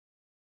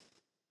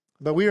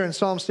But we are in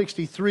Psalm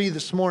 63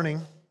 this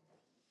morning.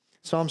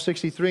 Psalm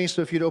 63,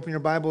 so if you'd open your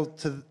Bible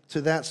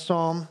to that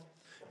psalm,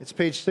 it's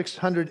page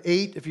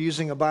 608. If you're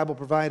using a Bible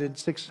provided,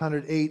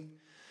 608.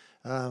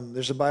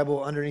 There's a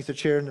Bible underneath the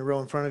chair in the row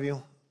in front of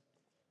you.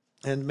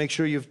 And make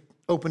sure you've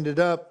opened it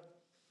up.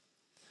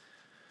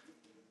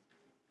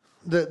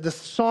 The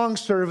song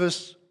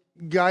service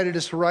guided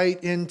us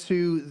right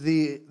into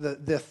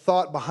the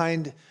thought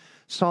behind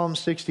Psalm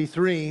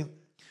 63.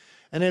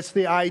 And it's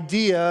the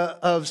idea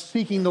of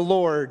seeking the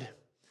Lord.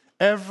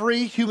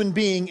 Every human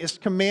being is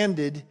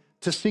commanded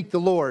to seek the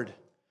Lord.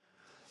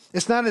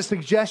 It's not a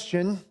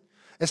suggestion.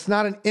 It's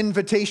not an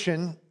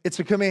invitation. It's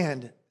a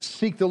command.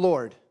 Seek the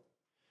Lord.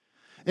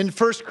 In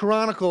 1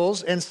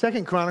 Chronicles and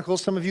 2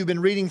 Chronicles, some of you have been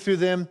reading through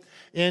them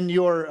in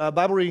your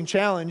Bible reading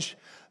challenge.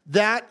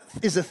 That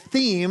is a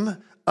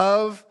theme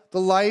of the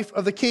life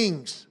of the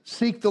kings.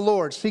 Seek the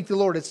Lord. Seek the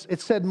Lord.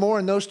 It's said more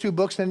in those two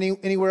books than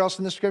anywhere else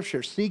in the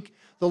Scripture. Seek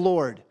the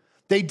Lord.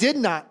 They did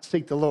not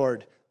seek the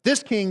Lord.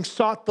 This king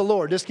sought the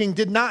Lord. This king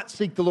did not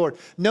seek the Lord.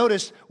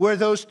 Notice where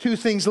those two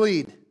things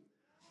lead.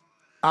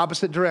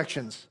 Opposite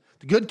directions.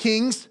 The good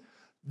kings,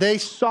 they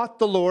sought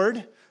the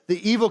Lord.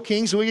 The evil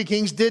kings, the wicked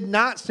kings, did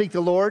not seek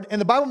the Lord.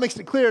 And the Bible makes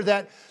it clear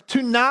that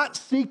to not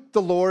seek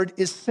the Lord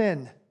is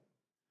sin.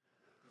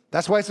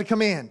 That's why it's a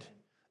command.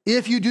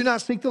 If you do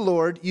not seek the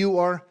Lord, you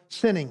are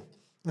sinning.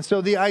 And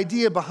so the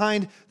idea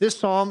behind this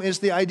psalm is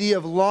the idea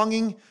of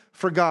longing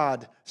for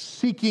God,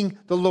 seeking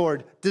the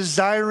Lord,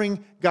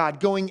 desiring God,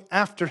 going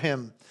after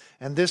Him.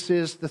 And this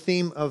is the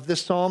theme of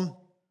this psalm.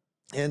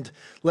 And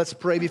let's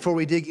pray before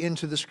we dig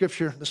into the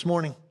Scripture this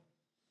morning.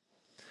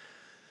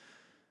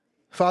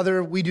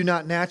 Father, we do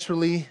not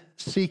naturally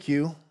seek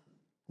you.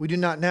 We do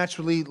not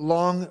naturally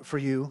long for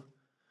you.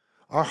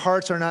 Our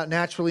hearts are not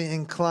naturally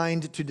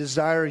inclined to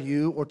desire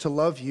you or to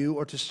love you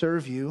or to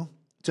serve you,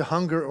 to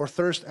hunger or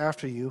thirst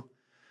after you.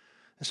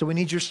 And so we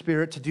need your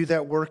Spirit to do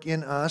that work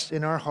in us,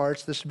 in our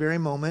hearts, this very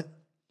moment.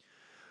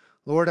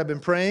 Lord, I've been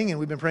praying, and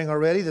we've been praying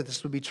already that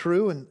this would be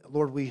true. And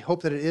Lord, we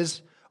hope that it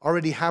is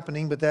already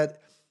happening, but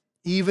that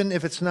even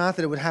if it's not,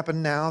 that it would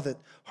happen now, that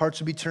hearts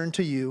would be turned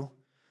to you.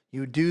 You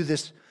would do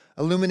this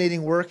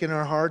illuminating work in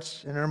our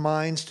hearts and our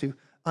minds to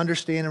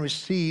understand and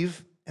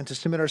receive and to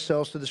submit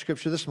ourselves to the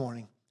Scripture this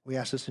morning. We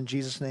ask this in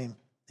Jesus' name.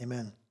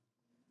 Amen.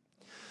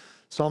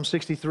 Psalm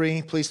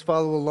 63, please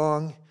follow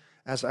along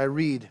as I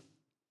read.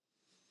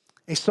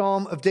 A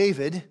psalm of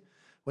David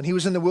when he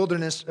was in the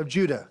wilderness of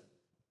Judah.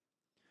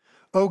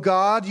 O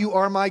God, you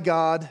are my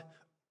God.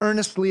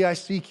 Earnestly I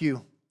seek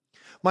you.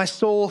 My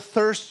soul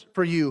thirsts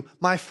for you.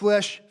 My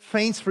flesh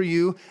faints for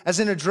you, as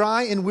in a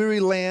dry and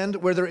weary land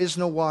where there is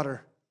no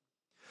water.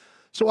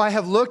 So I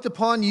have looked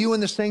upon you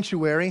in the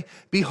sanctuary,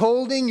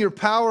 beholding your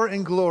power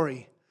and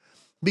glory.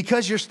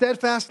 Because your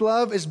steadfast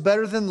love is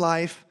better than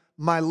life,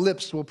 my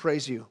lips will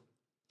praise you.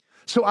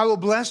 So I will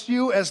bless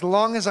you as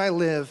long as I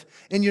live.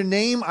 In your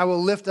name I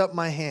will lift up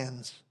my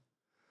hands.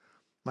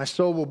 My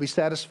soul will be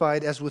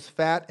satisfied as with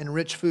fat and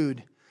rich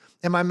food,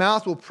 and my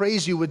mouth will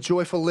praise you with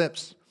joyful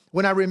lips.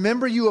 When I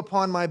remember you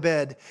upon my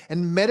bed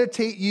and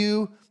meditate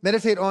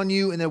on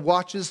you in the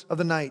watches of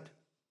the night,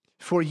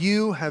 for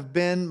you have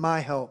been my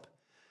help.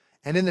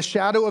 And in the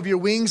shadow of your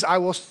wings I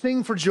will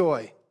sing for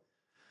joy.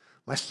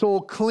 My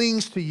soul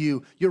clings to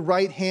you. Your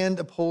right hand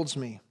upholds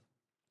me.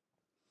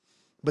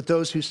 But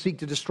those who seek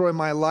to destroy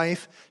my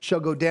life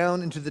shall go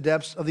down into the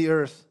depths of the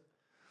earth.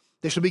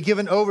 They shall be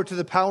given over to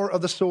the power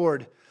of the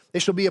sword. They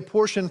shall be a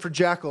portion for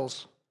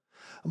jackals.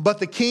 But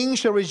the king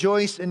shall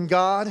rejoice in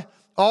God.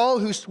 All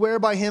who swear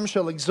by him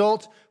shall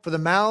exult, for the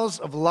mouths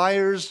of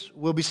liars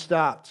will be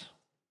stopped.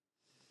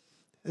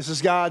 This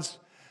is God's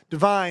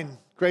divine,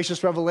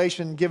 gracious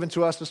revelation given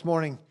to us this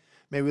morning.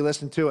 May we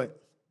listen to it.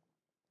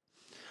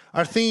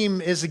 Our theme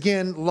is,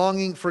 again,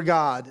 longing for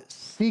God,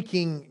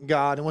 seeking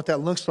God, and what that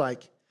looks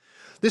like.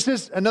 This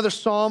is another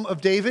psalm of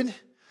David,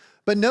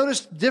 but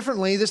notice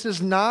differently, this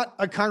is not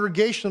a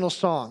congregational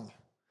song.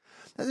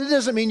 That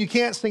doesn't mean you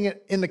can't sing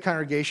it in the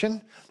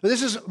congregation, but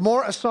this is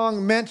more a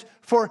song meant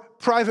for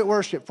private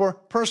worship, for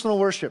personal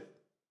worship.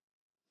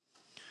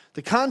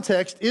 The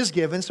context is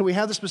given, so we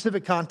have the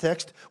specific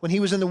context when he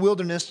was in the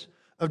wilderness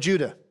of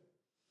Judah.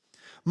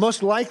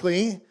 Most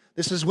likely,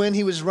 this is when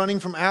he was running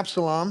from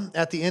Absalom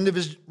at the end of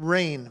his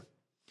reign.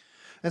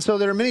 And so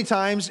there are many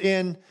times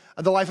in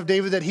the life of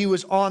David that he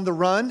was on the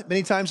run,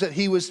 many times that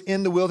he was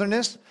in the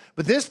wilderness.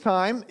 But this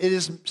time, it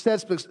is said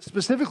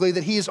specifically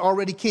that he is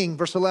already king.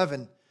 Verse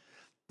 11,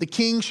 the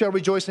king shall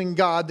rejoice in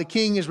God. The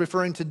king is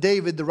referring to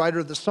David, the writer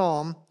of the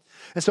psalm.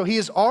 And so he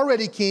is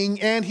already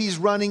king and he's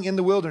running in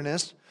the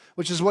wilderness,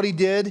 which is what he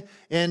did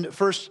in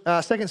 2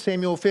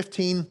 Samuel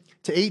 15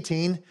 to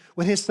 18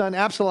 when his son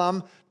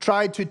Absalom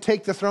tried to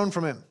take the throne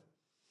from him.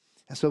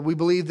 And so we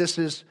believe this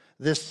is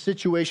this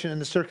situation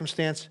and the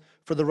circumstance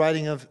for the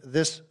writing of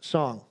this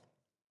song.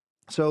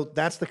 So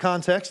that's the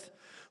context.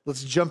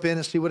 Let's jump in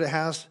and see what it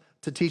has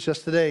to teach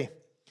us today.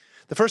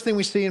 The first thing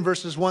we see in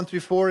verses 1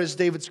 through 4 is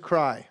David's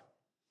cry.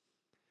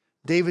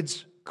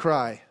 David's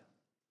cry.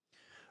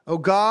 O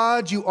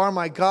God, you are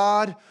my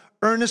God.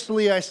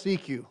 Earnestly I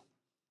seek you.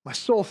 My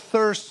soul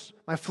thirsts,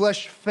 my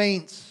flesh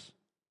faints.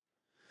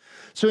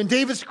 So in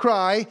David's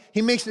cry,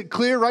 he makes it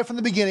clear right from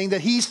the beginning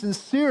that he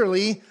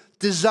sincerely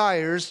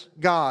desires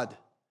God.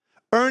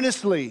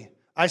 Earnestly,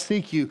 I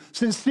seek you.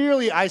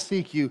 Sincerely, I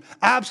seek you.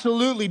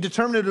 Absolutely,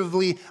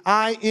 determinatively,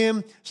 I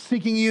am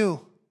seeking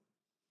you.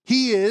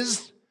 He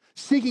is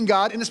seeking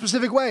God in a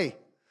specific way.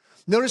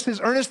 Notice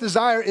his earnest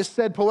desire is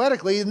said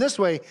poetically in this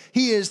way.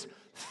 He is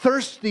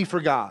thirsty for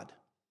God.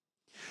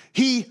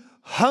 He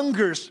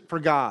hungers for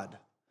God,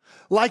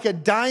 like a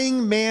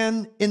dying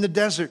man in the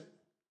desert.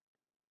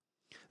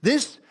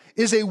 This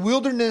is a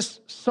wilderness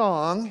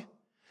song.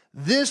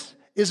 This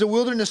is a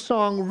wilderness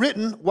song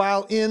written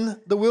while in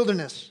the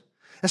wilderness.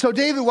 And so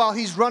David, while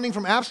he's running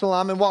from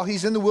Absalom and while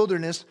he's in the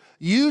wilderness,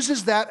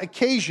 uses that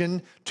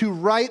occasion to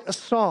write a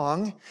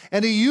song,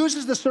 and he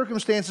uses the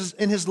circumstances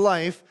in his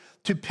life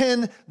to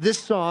pen this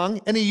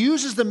song, and he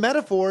uses the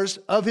metaphors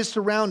of his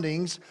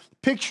surroundings,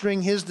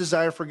 picturing his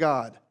desire for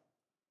God.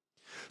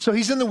 So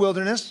he's in the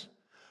wilderness,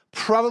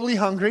 probably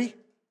hungry,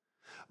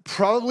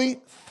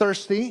 probably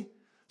thirsty.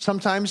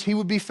 Sometimes he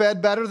would be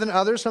fed better than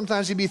others.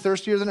 Sometimes he'd be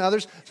thirstier than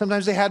others.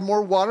 Sometimes they had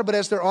more water, but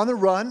as they're on the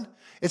run,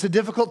 it's a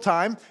difficult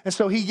time. And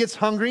so he gets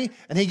hungry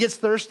and he gets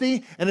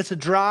thirsty, and it's a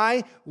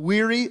dry,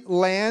 weary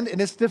land, and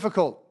it's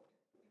difficult.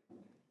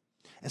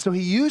 And so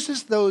he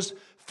uses those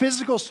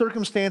physical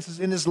circumstances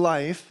in his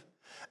life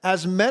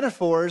as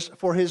metaphors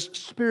for his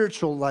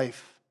spiritual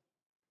life.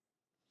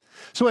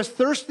 So as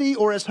thirsty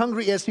or as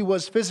hungry as he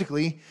was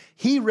physically,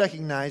 he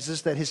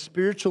recognizes that his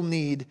spiritual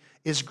need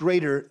is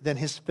greater than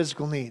his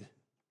physical need.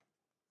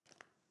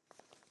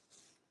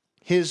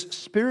 His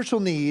spiritual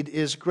need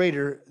is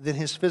greater than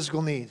his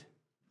physical need.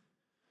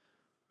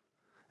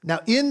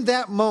 Now, in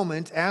that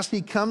moment, as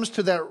he comes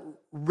to that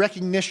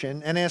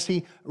recognition and as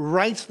he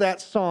writes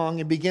that song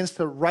and begins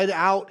to write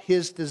out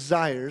his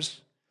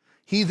desires,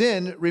 he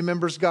then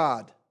remembers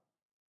God.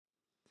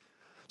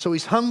 So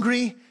he's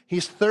hungry,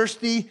 he's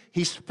thirsty,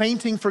 he's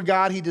fainting for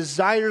God, he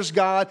desires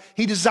God.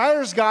 He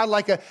desires God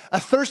like a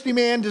thirsty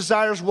man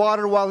desires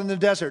water while in the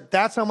desert.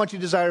 That's how much he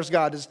desires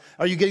God.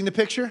 Are you getting the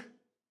picture?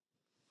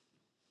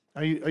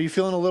 Are you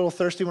feeling a little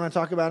thirsty when I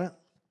talk about it?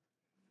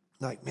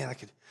 Like, man, I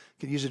could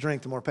use a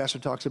drink. The more Pastor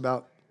talks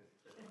about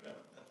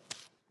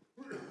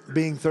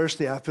being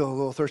thirsty, I feel a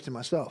little thirsty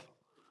myself.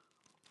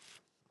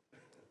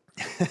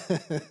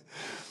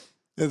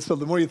 And so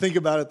the more you think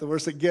about it, the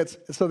worse it gets.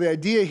 And so the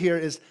idea here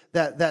is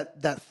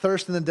that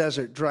thirst in the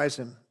desert drives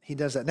him. He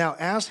does that. Now,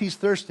 as he's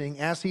thirsting,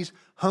 as he's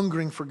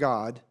hungering for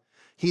God,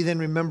 he then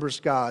remembers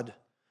God.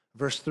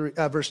 Verse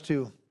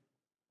 2.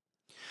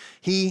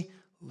 He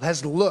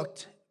has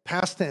looked,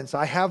 past tense,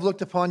 I have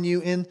looked upon you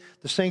in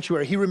the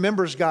sanctuary. He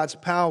remembers God's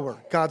power,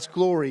 God's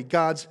glory,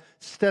 God's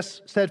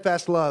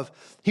steadfast love.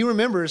 He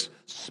remembers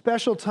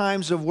special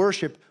times of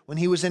worship when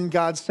he was in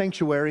God's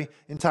sanctuary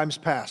in times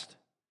past.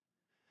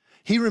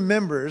 He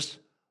remembers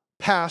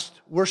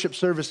past worship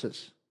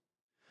services.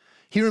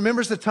 He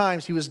remembers the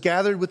times he was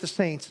gathered with the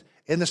saints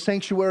in the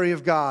sanctuary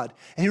of God.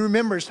 And he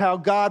remembers how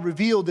God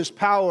revealed his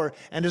power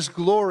and his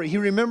glory. He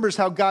remembers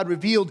how God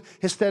revealed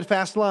his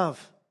steadfast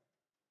love.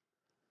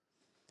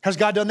 Has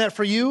God done that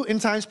for you in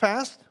times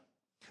past?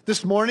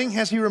 This morning,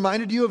 has he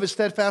reminded you of his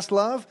steadfast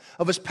love,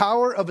 of his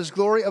power, of his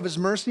glory, of his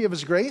mercy, of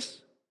his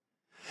grace?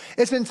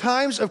 It's in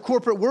times of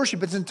corporate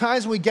worship. It's in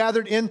times when we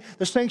gathered in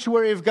the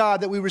sanctuary of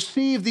God that we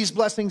receive these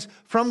blessings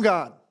from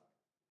God.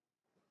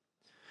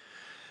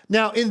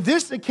 Now, in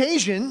this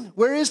occasion,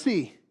 where is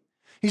he?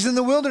 He's in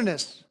the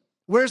wilderness.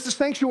 Where's the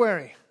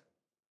sanctuary?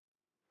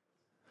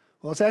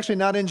 Well, it's actually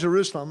not in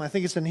Jerusalem. I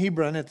think it's in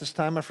Hebron at this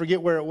time. I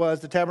forget where it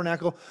was. The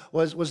tabernacle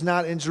was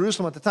not in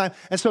Jerusalem at the time.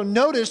 And so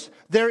notice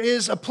there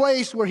is a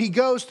place where he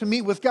goes to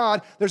meet with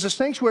God. There's a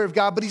sanctuary of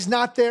God, but he's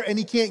not there and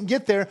he can't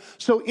get there.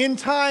 So in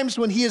times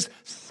when he is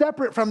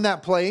separate from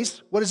that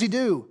place, what does he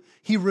do?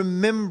 He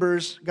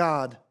remembers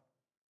God.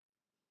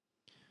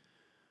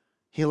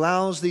 He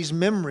allows these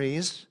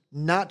memories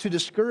not to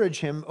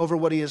discourage him over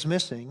what he is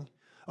missing,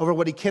 over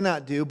what he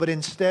cannot do, but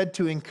instead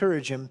to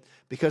encourage him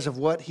because of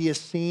what he has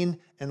seen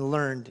and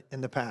learned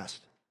in the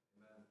past.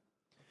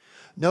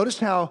 Notice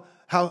how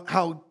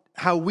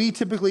we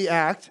typically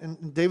act,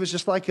 and David's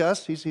just like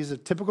us. He's a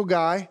typical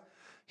guy.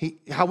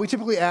 How we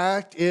typically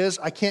act is,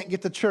 I can't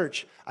get to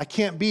church. I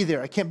can't be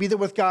there. I can't be there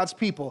with God's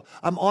people.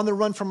 I'm on the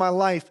run for my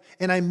life,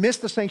 and I miss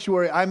the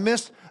sanctuary. I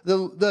miss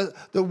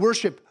the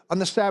worship on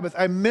the Sabbath.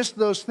 I miss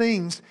those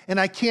things, and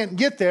I can't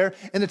get there.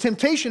 And the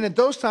temptation at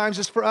those times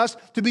is for us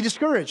to be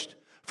discouraged,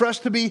 for us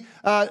to be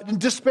in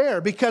despair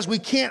because we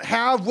can't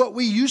have what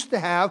we used to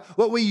have,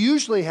 what we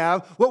usually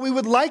have, what we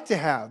would like to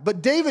have.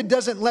 But David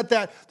doesn't let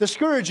that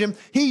discourage him.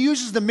 He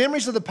uses the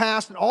memories of the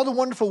past and all the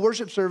wonderful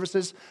worship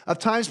services of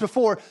times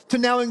before to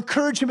now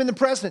encourage him in the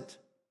present.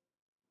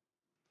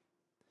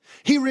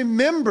 He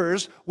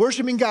remembers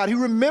worshiping God. He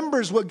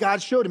remembers what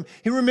God showed him.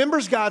 He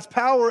remembers God's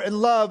power and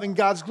love and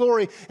God's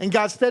glory and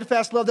God's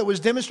steadfast love that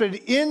was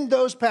demonstrated in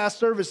those past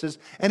services.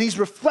 And he's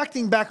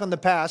reflecting back on the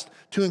past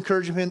to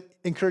encourage him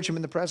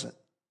in the present.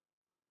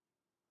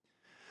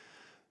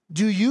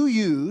 Do you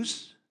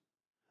use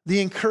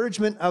the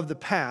encouragement of the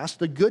past,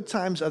 the good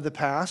times of the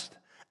past,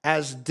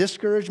 as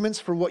discouragements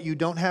for what you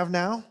don't have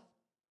now?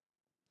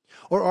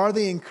 Or are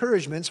they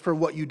encouragements for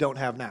what you don't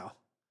have now?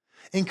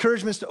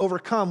 Encouragements to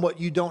overcome what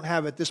you don't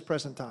have at this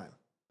present time.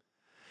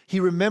 He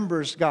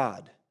remembers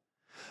God.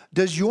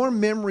 Does your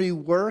memory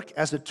work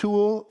as a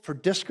tool for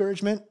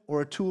discouragement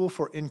or a tool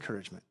for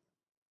encouragement?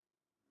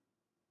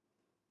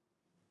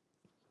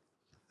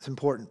 It's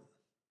important.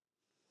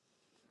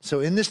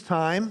 So in this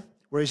time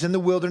where he's in the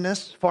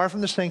wilderness, far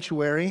from the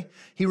sanctuary,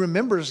 he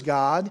remembers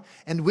God.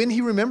 And when he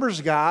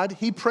remembers God,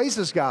 he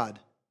praises God.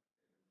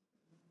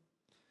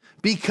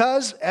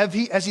 Because as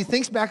he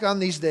thinks back on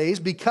these days,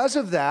 because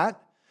of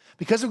that,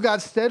 because of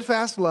God's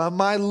steadfast love,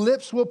 my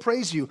lips will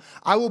praise you.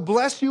 I will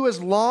bless you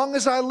as long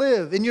as I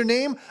live. In your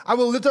name, I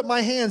will lift up my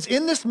hands.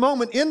 In this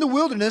moment, in the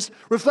wilderness,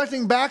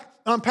 reflecting back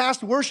on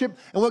past worship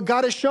and what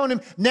God has shown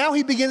him, now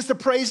he begins to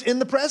praise in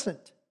the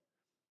present.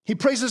 He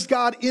praises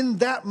God in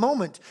that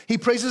moment. He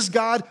praises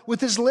God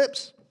with his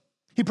lips.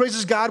 He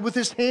praises God with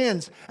his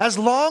hands. As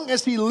long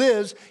as he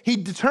lives, he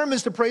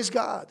determines to praise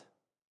God.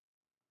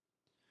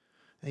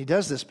 And he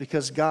does this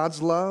because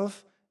God's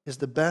love is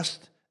the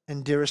best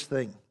and dearest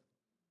thing.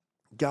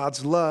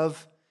 God's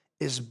love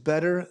is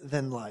better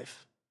than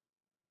life.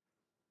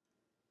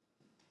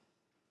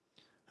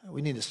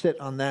 We need to sit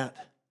on that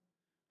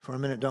for a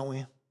minute, don't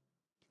we?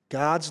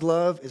 God's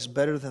love is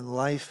better than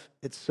life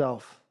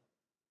itself.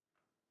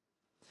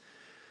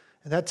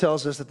 And that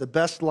tells us that the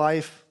best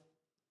life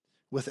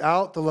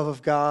without the love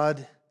of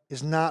God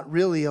is not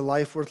really a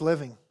life worth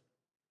living.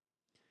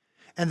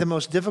 And the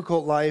most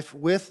difficult life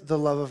with the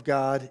love of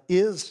God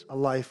is a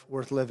life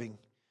worth living.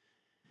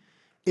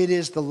 It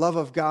is the love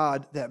of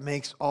God that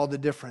makes all the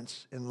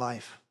difference in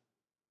life.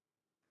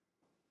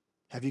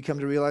 Have you come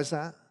to realize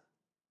that?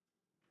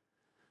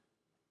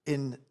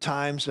 In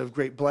times of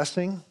great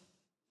blessing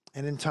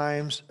and in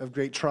times of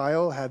great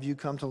trial, have you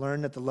come to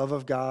learn that the love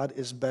of God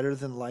is better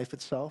than life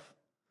itself?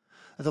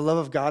 That the love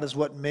of God is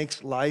what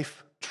makes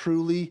life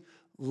truly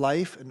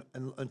life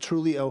and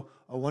truly a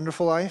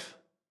wonderful life?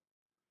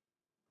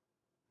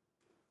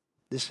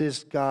 This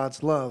is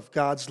God's love.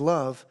 God's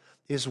love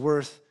is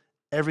worth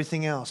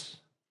everything else.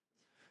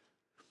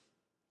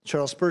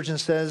 Charles Spurgeon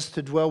says,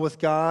 to dwell with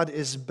God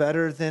is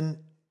better than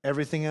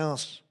everything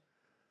else.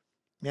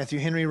 Matthew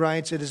Henry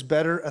writes, it is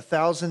better,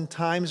 1,000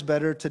 times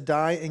better, to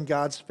die in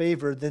God's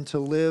favor than to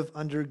live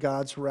under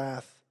God's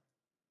wrath.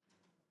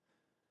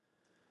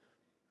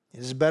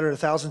 It is better,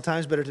 1,000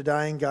 times better, to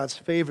die in God's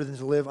favor than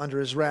to live under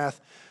his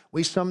wrath.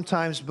 We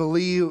sometimes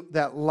believe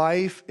that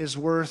life is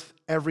worth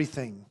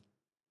everything.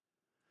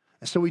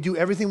 And so we do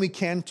everything we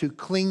can to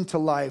cling to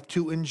life,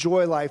 to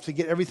enjoy life, to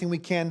get everything we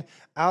can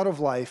out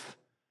of life.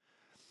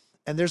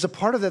 And there's a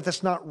part of that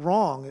that's not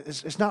wrong.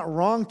 It's not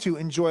wrong to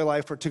enjoy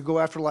life or to go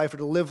after life or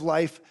to live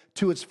life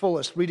to its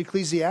fullest. Read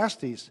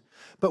Ecclesiastes.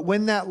 But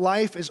when that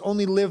life is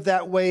only lived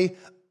that way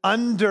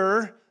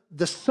under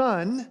the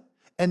sun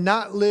and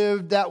not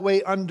lived that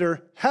way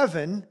under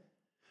heaven,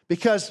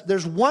 because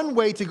there's one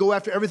way to go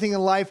after everything in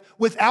life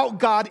without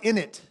God in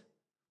it.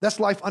 That's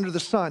life under the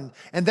sun.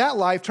 And that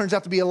life turns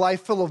out to be a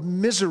life full of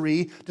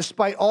misery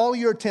despite all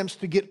your attempts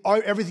to get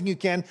everything you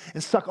can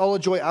and suck all the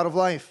joy out of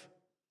life.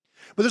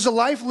 But there's a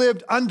life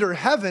lived under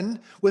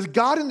heaven with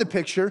God in the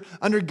picture,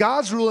 under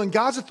God's rule and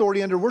God's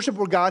authority, under worship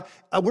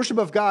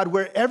of God,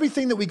 where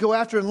everything that we go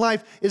after in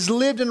life is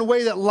lived in a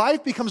way that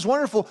life becomes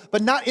wonderful,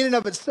 but not in and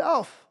of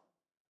itself.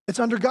 It's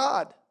under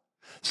God.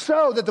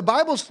 So that the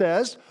Bible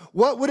says,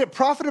 what would it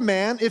profit a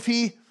man if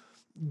he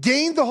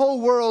gained the whole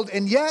world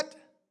and yet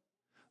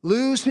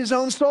lose his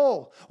own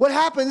soul? What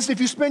happens if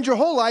you spend your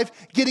whole life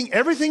getting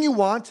everything you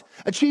want,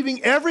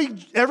 achieving every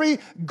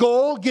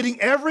goal,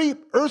 getting every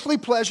earthly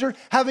pleasure,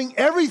 having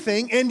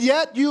everything, and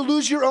yet you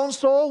lose your own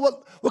soul?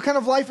 What kind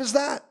of life is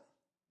that?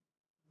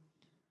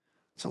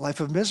 It's a life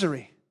of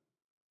misery.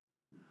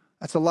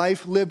 That's a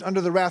life lived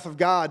under the wrath of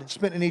God,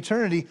 spent in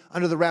eternity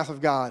under the wrath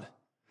of God.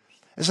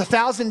 It's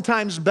 1,000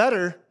 times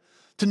better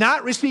to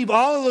not receive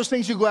all of those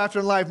things you go after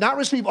in life, not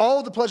receive all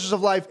of the pleasures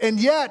of life, and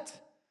yet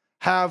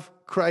have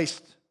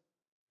Christ.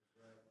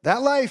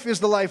 That life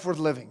is the life worth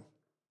living.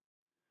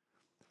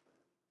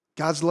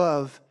 God's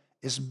love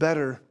is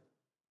better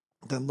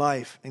than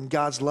life, and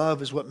God's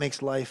love is what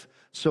makes life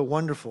so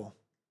wonderful.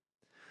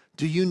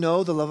 Do you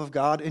know the love of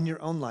God in your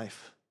own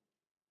life?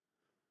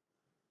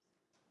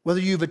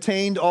 Whether you've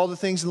attained all the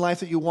things in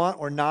life that you want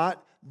or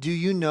not, do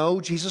you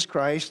know Jesus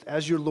Christ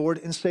as your Lord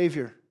and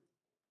Savior?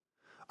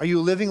 Are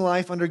you living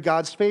life under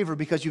God's favor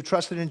because you've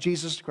trusted in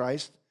Jesus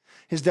Christ,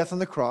 his death on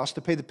the cross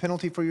to pay the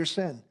penalty for your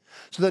sin,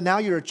 so that now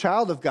you're a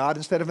child of God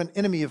instead of an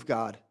enemy of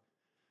God?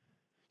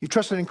 You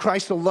trusted in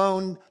Christ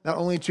alone, not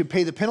only to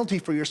pay the penalty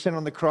for your sin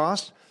on the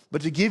cross,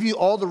 but to give you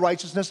all the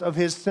righteousness of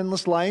his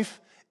sinless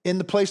life in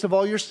the place of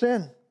all your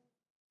sin.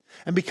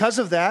 And because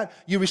of that,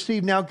 you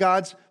receive now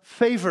God's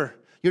favor.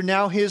 You're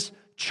now his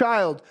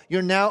child.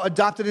 You're now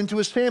adopted into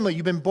his family.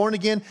 You've been born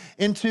again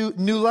into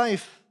new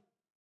life.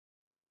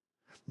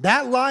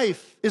 That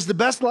life is the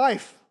best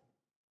life.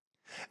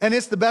 And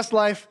it's the best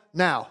life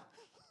now.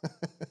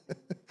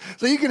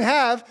 So you can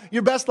have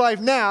your best life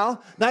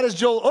now, not as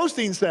Joel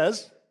Osteen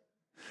says,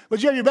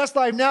 but you have your best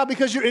life now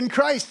because you're in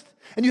Christ.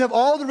 And you have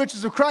all the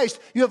riches of Christ.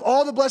 You have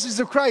all the blessings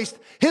of Christ.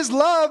 His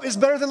love is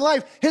better than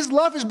life. His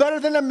love is better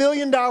than $1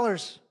 million.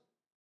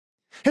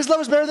 His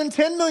love is better than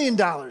 $10 million.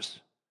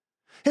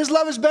 His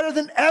love is better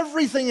than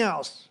everything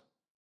else.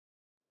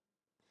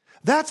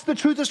 That's the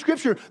truth of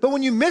Scripture. But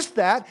when you miss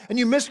that and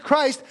you miss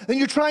Christ, then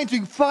you're trying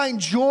to find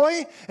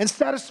joy and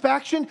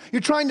satisfaction.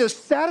 You're trying to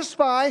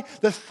satisfy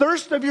the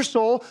thirst of your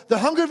soul, the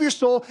hunger of your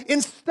soul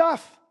in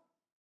stuff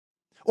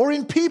or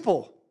in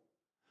people.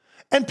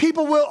 And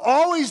people will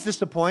always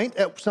disappoint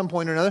at some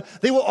point or another.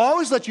 They will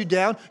always let you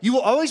down. You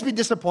will always be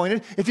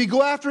disappointed. If you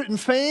go after it in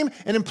fame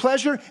and in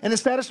pleasure and in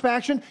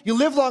satisfaction, you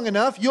live long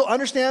enough, you'll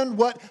understand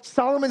what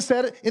Solomon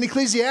said in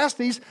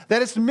Ecclesiastes,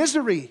 that it's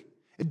misery.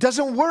 It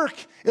doesn't work.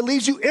 It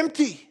leaves you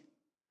empty.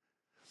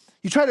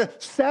 You try to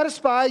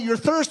satisfy your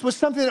thirst with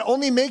something that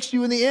only makes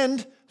you, in the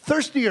end,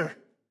 thirstier.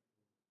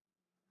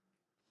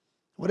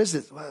 What is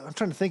it? I'm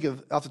trying to think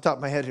of off the top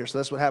of my head here, so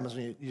that's what happens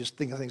when you just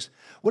think of things.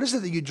 What is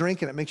it that you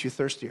drink and it makes you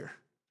thirstier?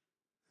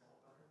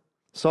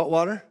 Salt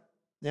water?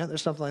 Yeah,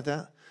 there's something like that.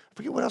 I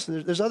forget what else.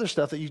 There's other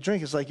stuff that you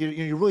drink. It's like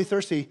you're really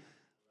thirsty.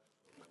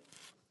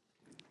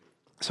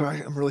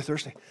 Sorry, I'm really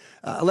thirsty.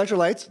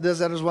 Electrolytes does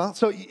that as well.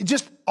 So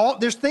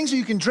there's things that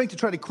you can drink to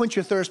try to quench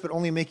your thirst, but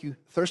only make you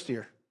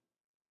thirstier.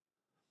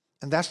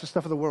 And that's the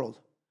stuff of the world.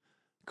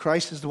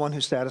 Christ is the one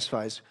who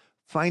satisfies.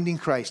 Finding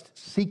Christ,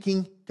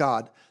 seeking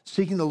God,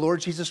 seeking the Lord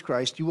Jesus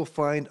Christ, you will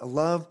find a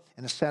love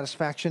and a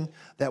satisfaction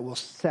that will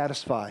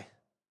satisfy.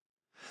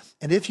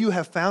 And if you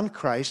have found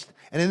Christ,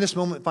 and in this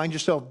moment find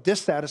yourself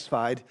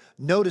dissatisfied,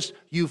 notice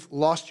you've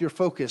lost your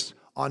focus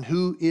on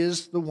who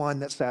is the one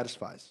that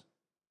satisfies.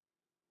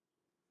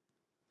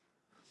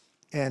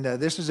 And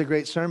this is a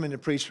great sermon to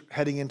preach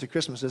heading into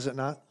Christmas, is it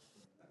not?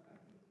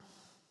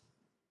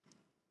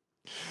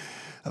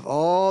 Of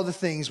all the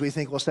things we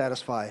think will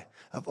satisfy,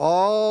 of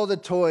all the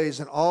toys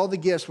and all the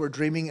gifts we're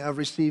dreaming of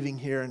receiving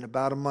here in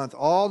about a month,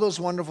 all those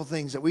wonderful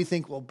things that we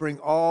think will bring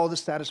all the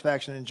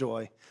satisfaction and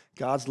joy,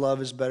 God's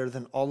love is better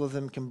than all of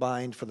them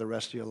combined for the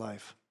rest of your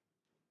life.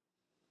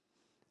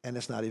 And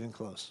it's not even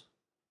close.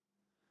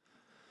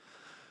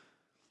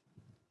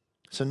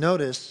 So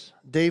notice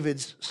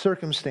David's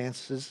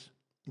circumstances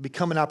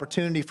become an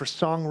opportunity for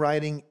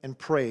songwriting and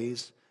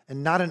praise,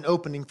 and not an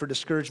opening for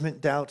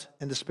discouragement, doubt,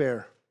 and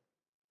despair.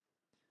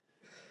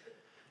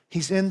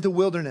 He's in the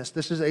wilderness.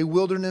 This is a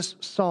wilderness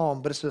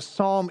psalm, but it's a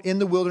psalm in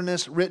the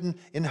wilderness written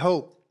in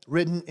hope,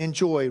 written in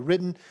joy,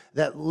 written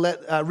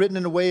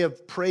in a way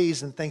of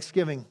praise and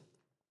thanksgiving.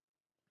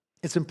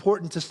 It's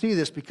important to see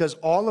this because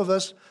all of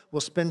us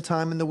will spend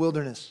time in the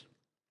wilderness.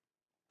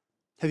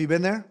 Have you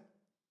been there?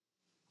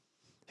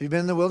 Have you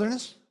been in the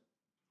wilderness?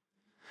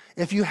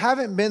 If you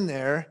haven't been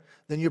there,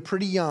 then you're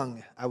pretty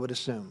young, I would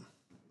assume.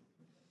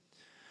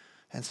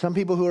 And some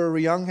people who are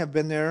young have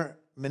been there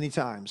many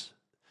times.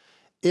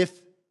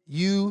 If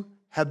you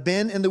have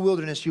been in the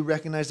wilderness, you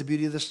recognize the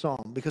beauty of this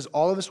psalm, because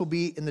all of us will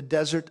be in the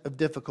desert of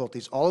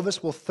difficulties. All of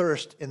us will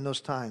thirst in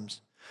those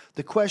times.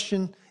 The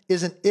question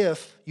isn't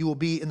if you will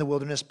be in the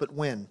wilderness, but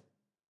when.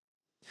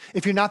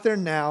 If you're not there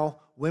now,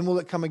 when will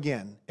it come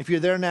again? If you're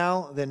there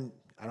now, then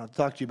I don't have to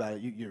talk to you about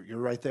it. You're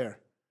right there.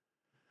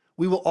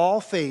 We will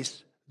all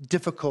face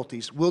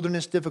difficulties,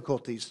 wilderness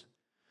difficulties.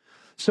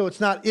 So it's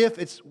not if,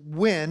 it's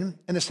when.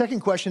 And the second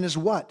question is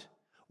what?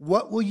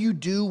 What will you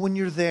do when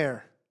you're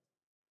there?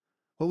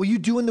 What will you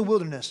do in the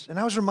wilderness? And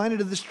I was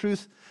reminded of this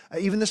truth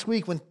even this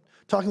week when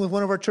talking with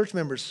one of our church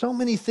members. So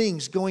many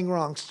things going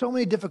wrong, so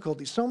many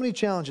difficulties, so many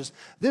challenges.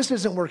 This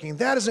isn't working,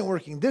 that isn't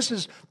working, this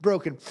is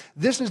broken,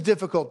 this is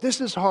difficult,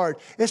 this is hard.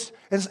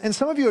 And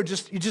some of you are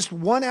just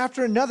one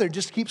after another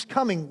just keeps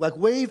coming, like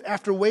wave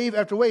after wave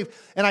after wave.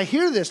 And I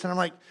hear this and I'm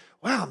like,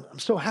 wow, I'm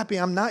so happy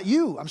I'm not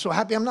you. I'm so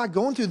happy I'm not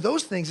going through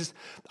those things.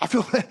 I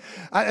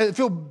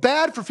feel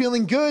bad for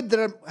feeling good.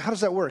 How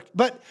does that work?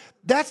 But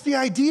that's the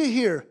idea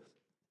here.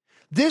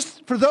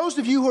 This, for those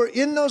of you who are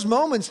in those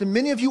moments, and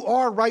many of you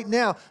are right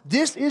now,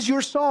 this is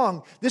your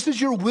song. This is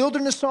your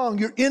wilderness song.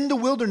 You're in the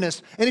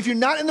wilderness. And if you're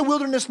not in the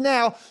wilderness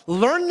now,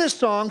 learn this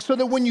song so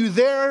that when you're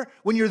there,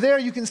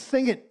 you can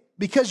sing it,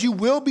 because you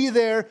will be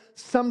there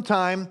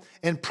sometime,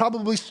 and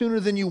probably sooner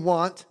than you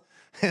want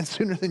and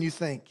sooner than you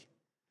think.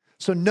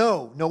 So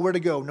know where to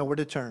go, know where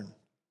to turn.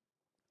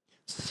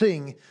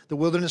 Sing the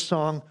wilderness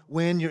song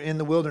when you're in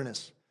the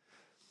wilderness.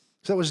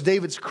 So that was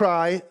David's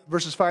cry.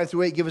 Verses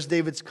 5-8 give us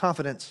David's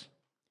confidence.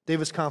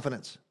 David's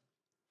confidence.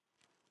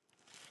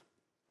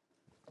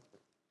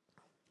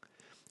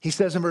 He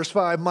says in verse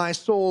 5, my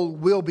soul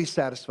will be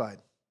satisfied.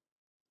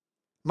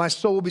 My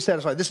soul will be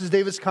satisfied. This is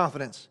David's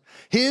confidence.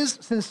 His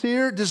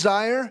sincere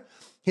desire,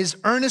 his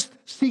earnest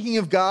seeking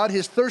of God,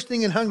 his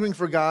thirsting and hungering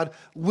for God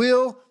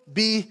will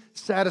be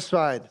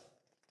satisfied.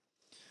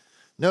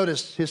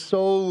 Notice, his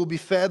soul will be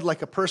fed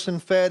like a person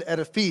fed at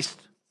a feast.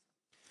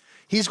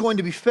 He's going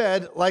to be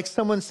fed like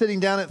someone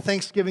sitting down at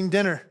Thanksgiving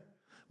dinner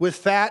with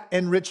fat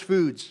and rich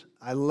foods.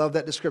 I love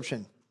that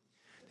description.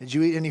 Did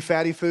you eat any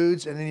fatty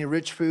foods and any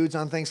rich foods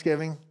on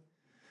Thanksgiving?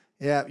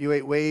 Yeah, you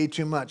ate way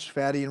too much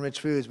fatty and rich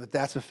foods, but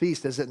that's a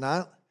feast, is it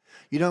not?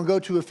 You don't go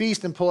to a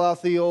feast and pull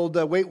out the old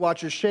Weight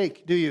Watchers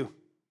shake, do you?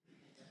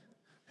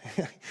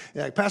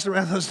 Yeah, pass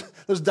around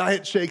those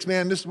diet shakes,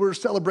 man. We're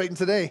celebrating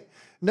today.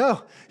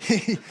 No,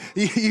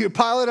 you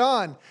pile it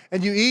on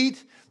and you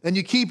eat and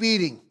you keep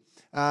eating.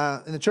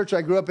 In the church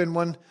I grew up in,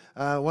 one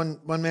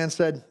man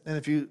said, and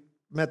if you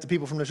met the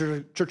people from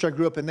the church I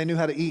grew up in, they knew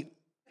how to eat.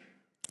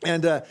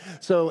 And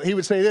so he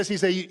would say this, he'd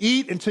say, you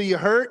eat until you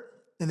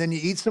hurt and then you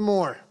eat some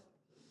more.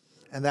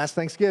 And that's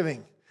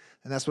Thanksgiving.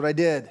 And that's what I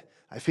did.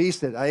 I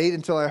feasted. I ate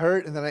until I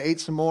hurt and then I ate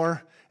some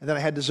more and then I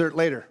had dessert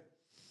later.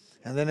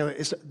 And then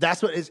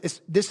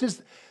this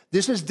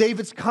is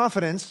David's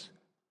confidence.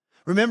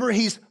 Remember,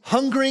 he's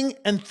hungering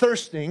and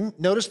thirsting.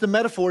 Notice the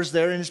metaphors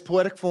there in his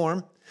poetic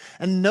form.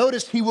 And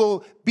notice he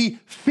will be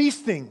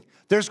feasting.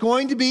 There's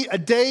going to be a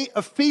day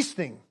of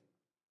feasting.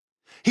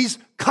 He's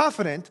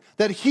confident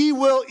that he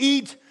will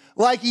eat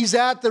like he's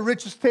at the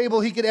richest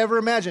table he could ever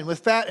imagine with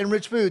fat and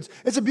rich foods.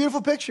 It's a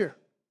beautiful picture.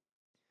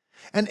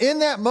 And in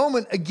that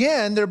moment,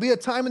 again, there'll be a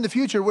time in the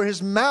future where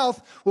his mouth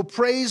will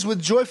praise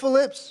with joyful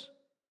lips.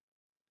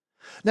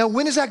 Now,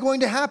 when is that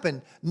going to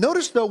happen?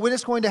 Notice, though, when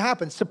it's going to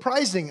happen.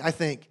 Surprising, I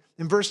think,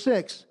 in verse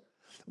 6.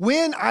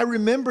 When I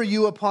remember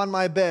you upon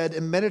my bed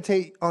and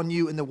meditate on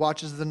you in the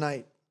watches of the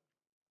night.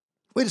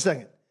 Wait a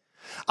second.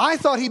 I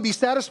thought he'd be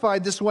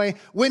satisfied this way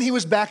when he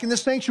was back in the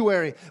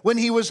sanctuary, when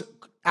he was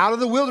out of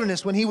the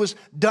wilderness, when he was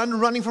done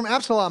running from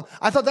Absalom.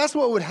 I thought that's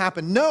what would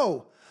happen.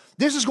 No,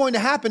 this is going to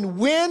happen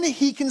when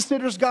he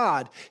considers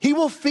God. He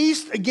will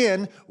feast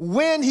again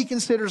when he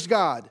considers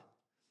God.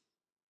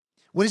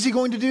 When is he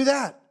going to do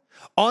that?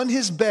 On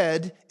his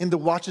bed in the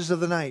watches of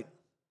the night.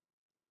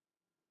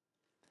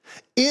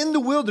 In the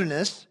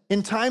wilderness,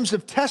 in times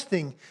of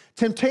testing,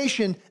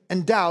 temptation,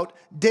 and doubt,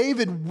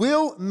 David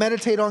will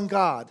meditate on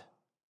God.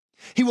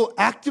 He will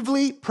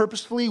actively,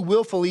 purposefully,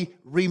 willfully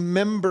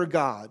remember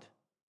God.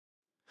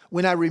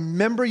 When I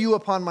remember you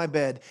upon my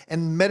bed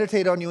and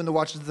meditate on you in the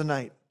watches of the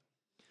night.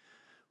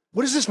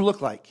 What does this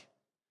look like?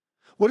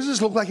 What does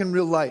this look like in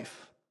real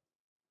life?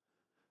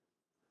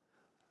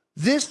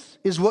 This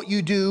is what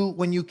you do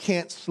when you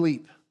can't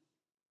sleep.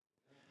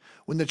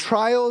 When the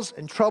trials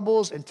and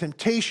troubles and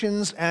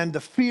temptations and the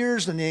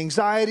fears and the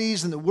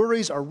anxieties and the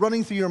worries are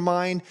running through your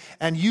mind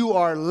and you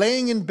are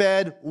laying in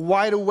bed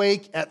wide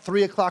awake at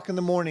 3 o'clock in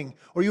the morning,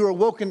 or you are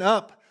woken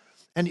up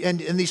and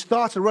these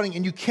thoughts are running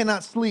and you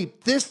cannot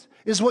sleep. This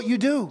is what you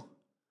do.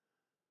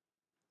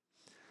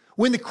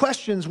 When the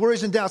questions,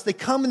 worries, and doubts, they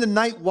come in the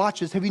night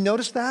watches. Have you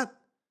noticed that?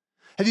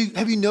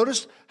 Have you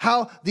noticed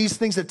how these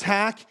things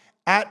attack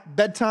at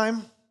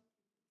bedtime?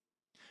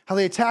 How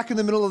they attack in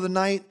the middle of the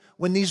night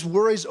when these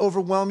worries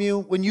overwhelm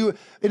you, when you,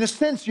 in a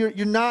sense,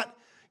 you're not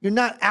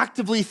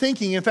actively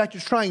thinking. In fact,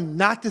 you're trying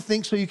not to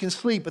think so you can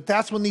sleep. But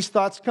that's when these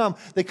thoughts come.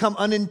 They come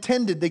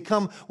unintended. They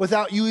come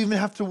without you even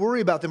have to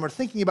worry about them or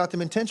thinking about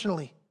them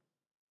intentionally.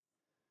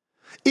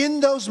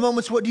 In those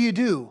moments, what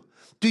do?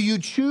 Do you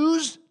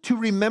choose to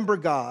remember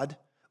God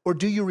or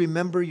do you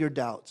remember your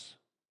doubts?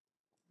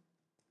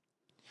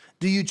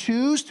 Do you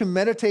choose to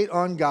meditate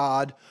on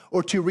God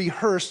or to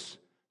rehearse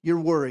your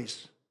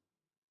worries?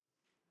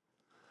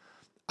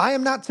 I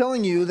am not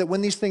telling you that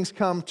when these things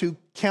come to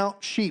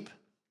count sheep.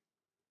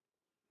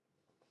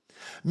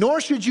 Nor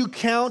should you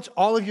count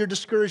all of your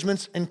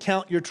discouragements and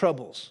count your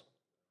troubles.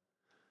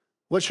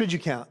 What should you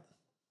count?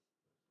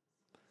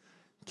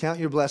 Count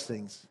your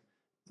blessings.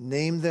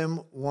 Name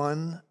them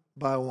one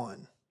by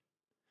one.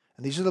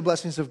 And these are the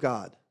blessings of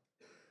God.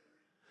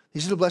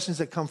 These are the blessings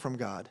that come from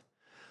God.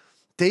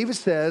 David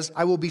says,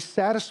 I will be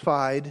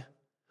satisfied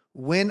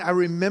when I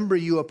remember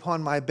you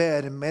upon my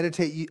bed and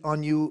meditate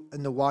on you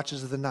in the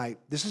watches of the night.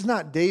 This is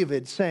not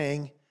David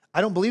saying,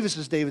 I don't believe this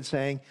is David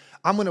saying,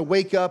 I'm going to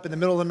wake up in the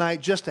middle of the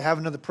night just to have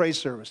another praise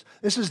service.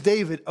 This is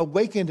David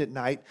awakened at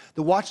night.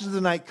 The watches of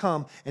the night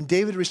come, and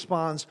David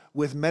responds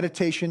with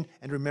meditation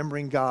and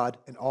remembering God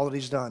and all that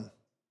he's done.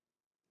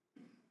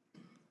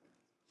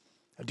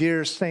 A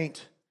dear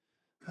saint,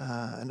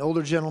 an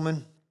older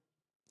gentleman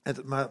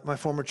at my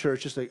former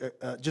church,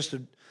 just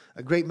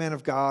a great man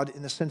of God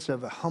in the sense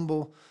of a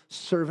humble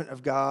servant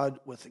of God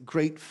with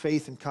great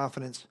faith and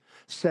confidence,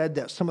 said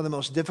that some of the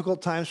most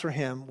difficult times for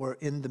him were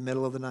in the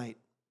middle of the night.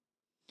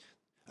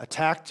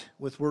 Attacked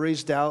with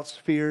worries, doubts,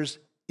 fears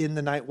in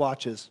the night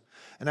watches.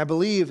 And I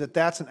believe that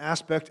that's an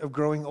aspect of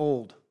growing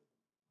old.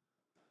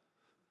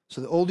 So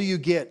the older you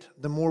get,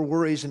 the more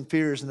worries and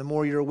fears and the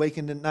more you're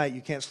awakened at night.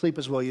 You can't sleep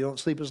as well. You don't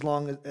sleep as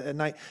long at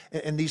night.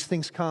 And these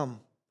things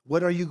come.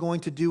 What are you going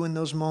to do in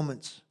those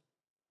moments?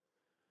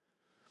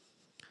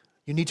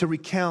 You need to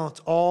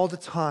recount all the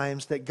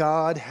times that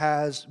God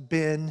has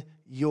been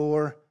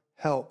your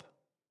help.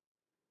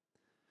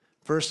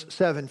 Verse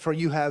 7, for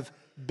you have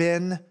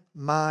been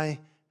my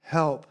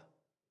help.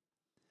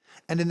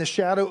 And in the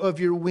shadow of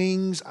your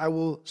wings, I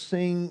will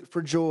sing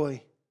for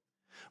joy.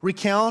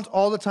 Recount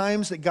all the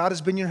times that God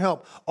has been your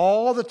help.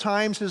 All the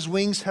times his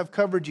wings have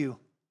covered you.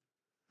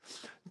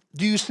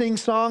 Do you sing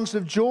songs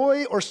of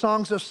joy or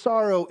songs of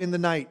sorrow in the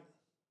night?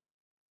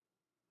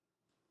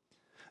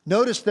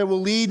 Notice that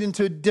will lead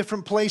into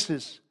different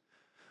places.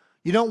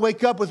 You don't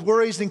wake up with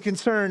worries and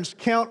concerns,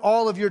 count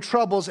all of your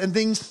troubles, and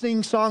then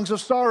sing songs of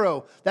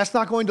sorrow. That's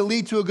not going to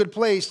lead to a good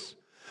place.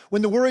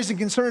 When the worries and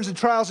concerns and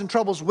trials and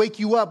troubles wake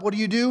you up, what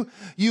do?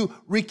 You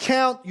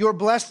recount your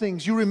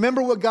blessings. You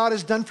remember what God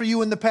has done for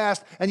you in the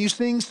past, and you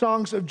sing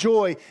songs of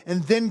joy,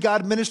 and then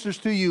God ministers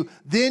to you.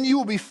 Then you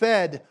will be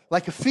fed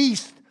like a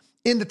feast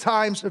in the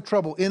times of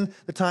trouble, in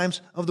the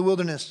times of the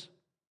wilderness.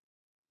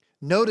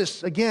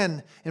 Notice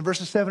again in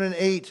verses 7 and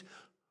 8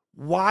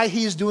 why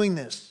he is doing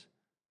this.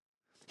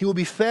 He will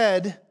be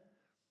fed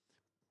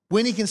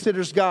when he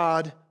considers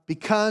God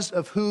because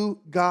of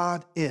who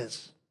God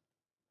is.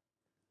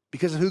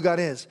 Because of who God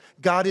is.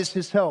 God is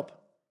his help.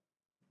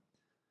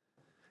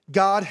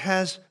 God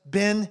has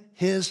been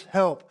his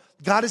help.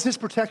 God is his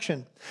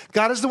protection.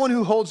 God is the one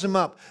who holds him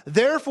up.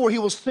 Therefore, he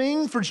will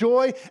sing for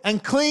joy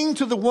and cling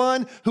to the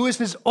one who is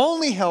his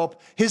only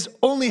help, his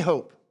only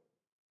hope.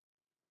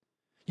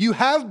 You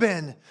have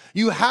been,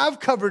 you have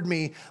covered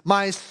me.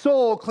 My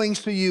soul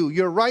clings to you.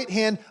 Your right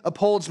hand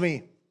upholds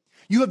me.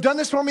 You have done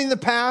this for me in the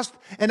past,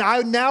 and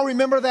I now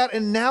remember that,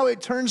 and now it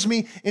turns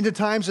me into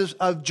times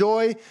of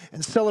joy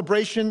and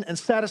celebration and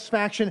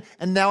satisfaction,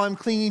 and now I'm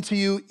clinging to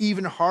you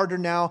even harder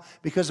now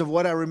because of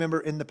what I remember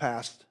in the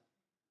past.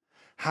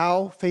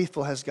 How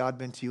faithful has God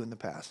been to you in the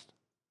past?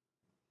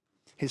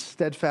 His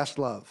steadfast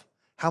love.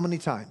 How many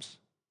times?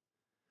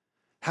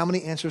 How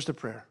many answers to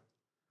prayer?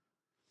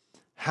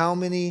 How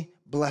many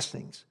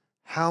blessings?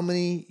 How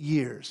many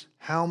years?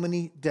 How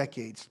many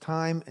decades?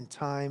 Time and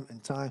time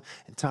and time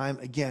and time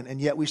again. And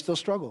yet we still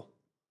struggle.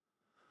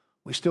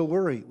 We still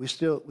worry. We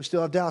still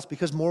have doubts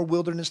because more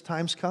wilderness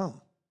times come.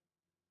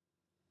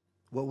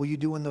 What will you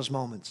do in those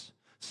moments?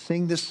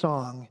 Sing this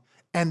song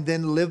and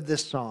then live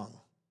this song.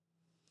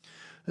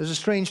 There's a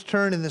strange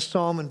turn in this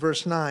psalm in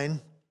verse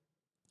 9.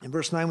 In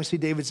verse 9, we see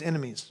David's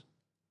enemies.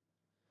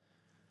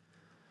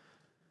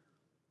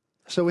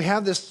 So we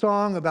have this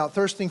song about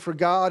thirsting for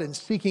God and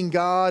seeking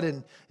God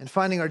and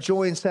finding our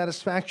joy and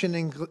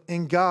satisfaction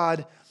in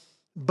God.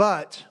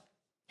 But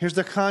here's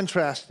the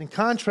contrast. In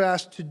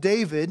contrast to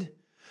David,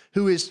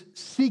 who is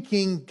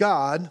seeking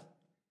God,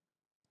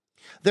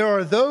 there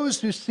are those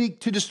who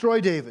seek to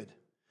destroy David,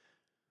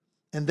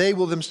 and they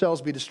will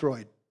themselves be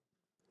destroyed.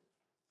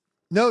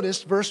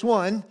 Notice verse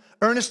 1,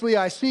 earnestly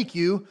I seek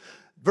you.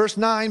 Verse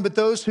 9, but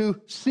those who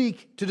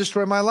seek to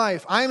destroy my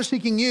life. I am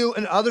seeking you,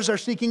 and others are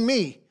seeking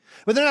me.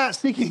 But they're not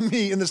seeking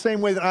me in the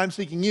same way that I'm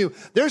seeking you.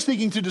 They're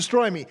seeking to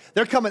destroy me.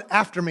 They're coming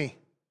after me.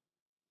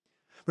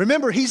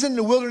 Remember, he's in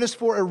the wilderness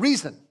for a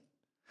reason.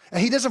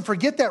 And he doesn't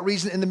forget that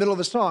reason in the middle of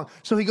a song.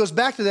 So he goes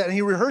back to that and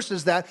he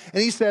rehearses that.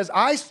 And he says,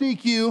 I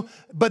seek you,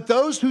 but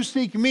those who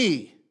seek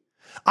me.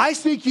 I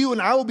seek you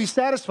and I will be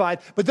satisfied,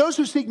 but those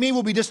who seek me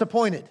will be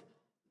disappointed.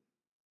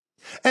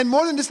 And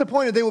more than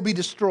disappointed, they will be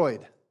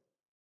destroyed.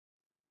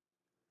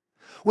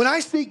 When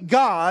I seek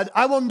God,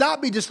 I will not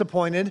be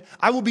disappointed.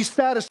 I will be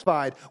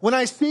satisfied. When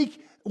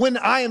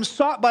I am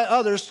sought by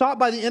others, sought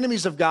by the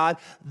enemies of God,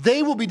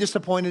 they will be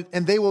disappointed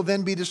and they will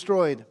then be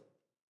destroyed.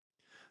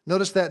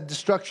 Notice that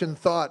destruction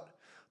thought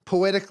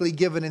poetically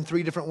given in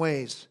three different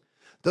ways.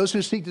 Those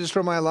who seek to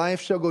destroy my life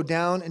shall go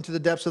down into the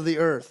depths of the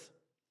earth.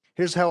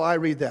 Here's how I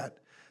read that.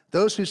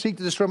 Those who seek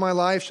to destroy my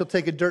life shall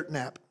take a dirt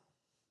nap.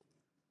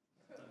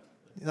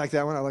 You like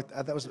that one?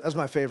 That was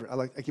my favorite.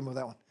 I came up with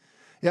that one.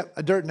 Yep,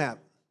 a dirt nap.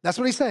 That's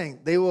what he's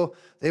saying. They will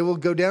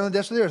go down in the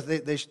depths of the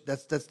earth.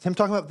 That's him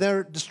talking about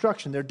their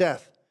destruction, their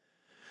death.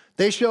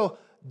 They shall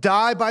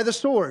die by the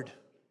sword.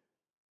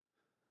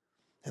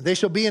 And they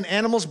shall be an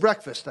animal's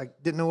breakfast. I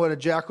didn't know what a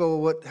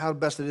jackal, how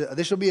best it is.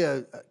 They shall be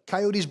a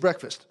coyote's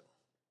breakfast.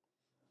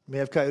 We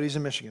have coyotes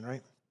in Michigan,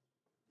 right?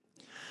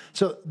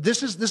 So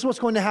this is what's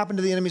going to happen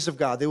to the enemies of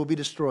God. They will be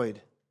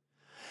destroyed.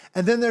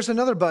 And then there's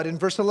another but in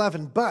verse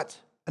 11. But,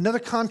 another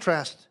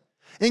contrast.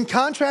 In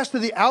contrast to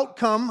the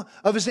outcome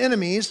of his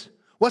enemies,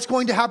 what's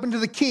going to happen to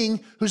the king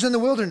who's in the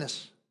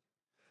wilderness?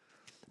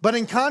 But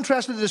in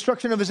contrast to the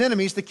destruction of his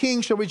enemies, the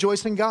king shall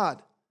rejoice in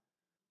God.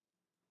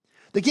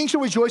 The king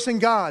shall rejoice in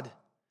God.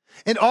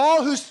 And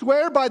all who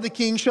swear by the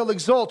king shall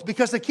exult,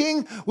 because the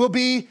king will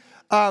be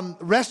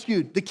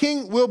rescued. The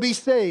king will be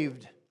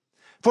saved.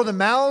 For the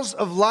mouths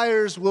of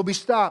liars will be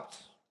stopped.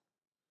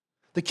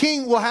 The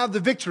king will have the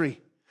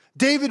victory.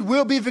 David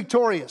will be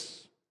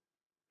victorious.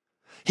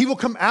 He will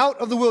come out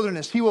of the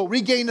wilderness. He will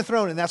regain the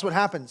throne, and that's what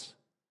happens.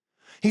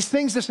 He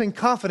sings this in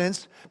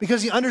confidence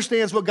because he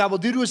understands what God will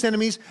do to his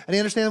enemies, and he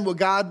understands what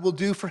God will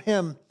do for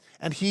him,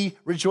 and he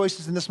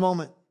rejoices in this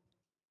moment.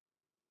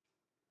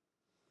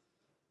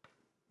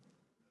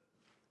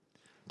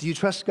 Do you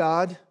trust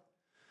God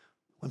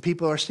when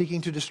people are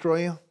seeking to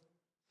destroy you?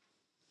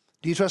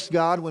 Do you trust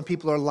God when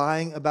people are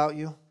lying about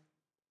you?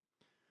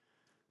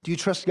 Do you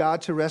trust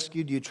God to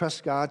rescue? Do you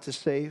trust God to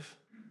save?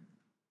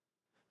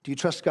 Do you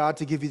trust God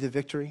to give you the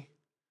victory?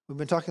 We've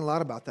been talking a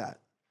lot about that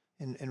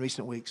in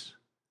recent weeks.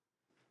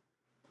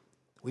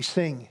 We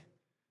sing.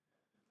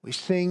 We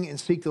sing and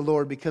seek the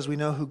Lord because we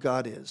know who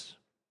God is.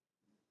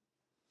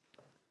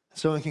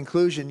 So in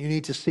conclusion, you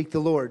need to seek the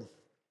Lord.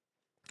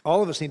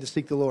 All of us need to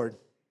seek the Lord.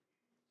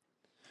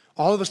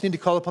 All of us need to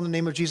call upon the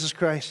name of Jesus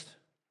Christ.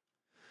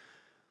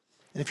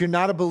 And if you're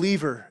not a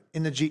believer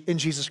in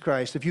Jesus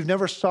Christ, if you've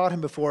never sought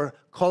him before,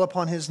 call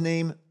upon his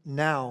name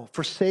now.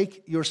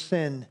 Forsake your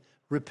sin.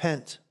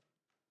 Repent.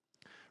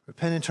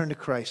 Repent and turn to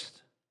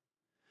Christ.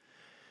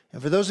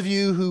 And for those of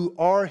you who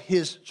are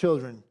his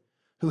children,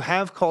 who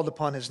have called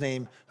upon his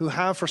name, who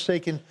have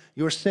forsaken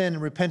your sin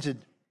and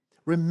repented,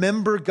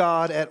 remember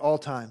God at all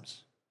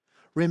times.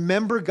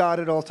 Remember God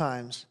at all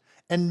times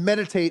and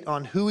meditate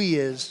on who he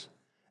is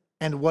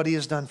and what he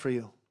has done for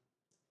you.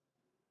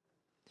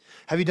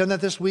 Have you done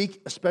that this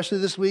week, especially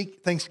this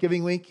week,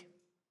 Thanksgiving week?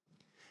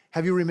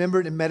 Have you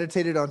remembered and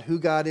meditated on who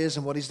God is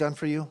and what he's done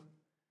for you?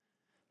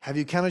 Have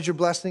you counted your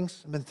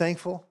blessings and been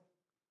thankful?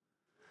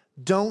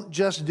 Don't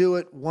just do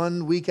it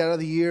 1 week out of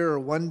the year or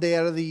 1 day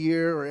out of the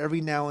year or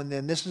every now and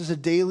then. This is a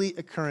daily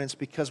occurrence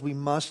because we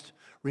must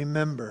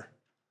remember.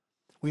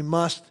 We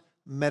must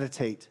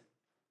meditate.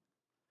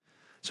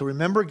 So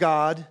remember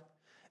God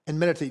and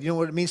meditate. You know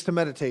what it means to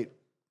meditate,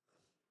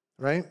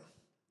 right?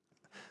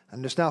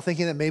 I'm just now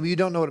thinking that maybe you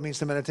don't know what it means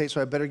to meditate,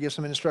 so I better give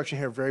some instruction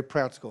here, very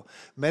practical.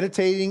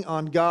 Meditating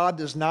on God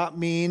does not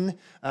mean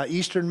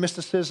Eastern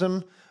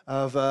mysticism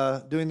of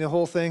doing the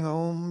whole thing,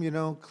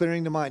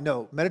 clearing the mind.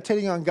 No,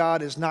 meditating on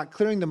God is not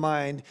clearing the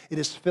mind, it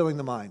is filling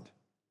the mind.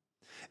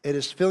 It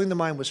is filling the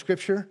mind with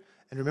Scripture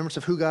and remembrance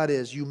of who God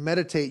is. You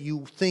meditate,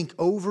 you think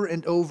over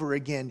and over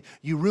again.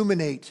 You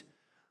ruminate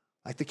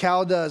like the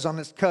cow does on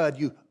its cud.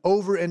 You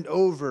over and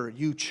over,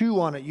 you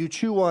chew on it,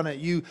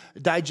 you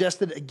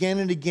digest it again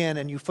and again,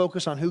 and you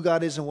focus on who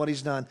God is and what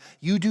he's done.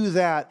 You do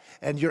that,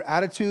 and your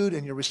attitude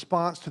and your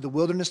response to the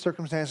wilderness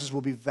circumstances will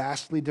be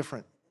vastly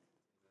different.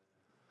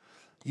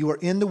 You are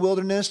in the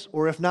wilderness,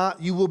 or if not,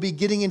 you will be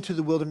getting into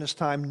the wilderness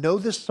time. Know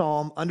this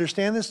psalm,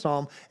 understand this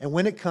psalm, and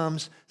when it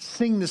comes,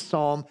 sing this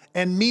psalm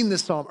and mean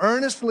this psalm.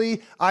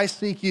 Earnestly, I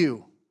seek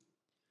you.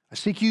 I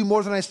seek you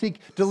more than I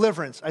seek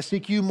deliverance. I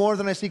seek you more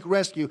than I seek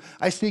rescue.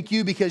 I seek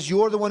you because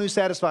you're the one who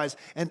satisfies.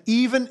 And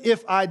even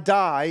if I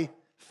die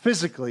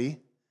physically,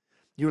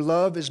 your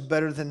love is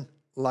better than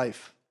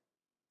life.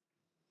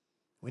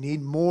 We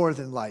need more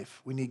than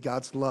life. We need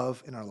God's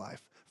love in our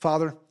life.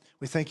 Father,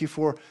 we thank you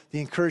for the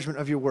encouragement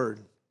of your word.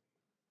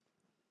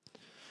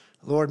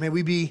 Lord, may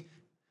we be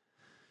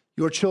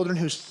your children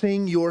who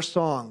sing your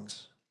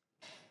songs,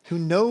 who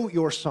know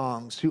your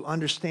songs, who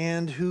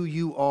understand who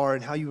you are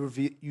and how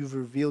you've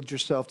revealed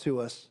yourself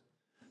to us,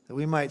 that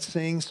we might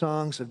sing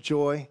songs of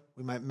joy,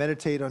 we might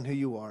meditate on who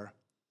you are.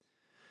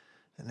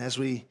 And as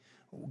we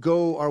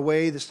go our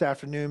way this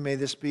afternoon, may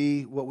this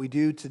be what we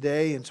do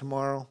today and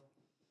tomorrow.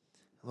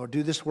 Lord,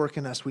 do this work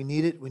in us. We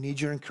need it. We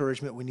need your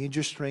encouragement. We need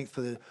your strength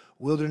for the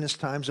wilderness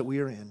times that we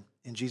are in.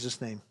 In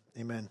Jesus' name,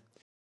 amen.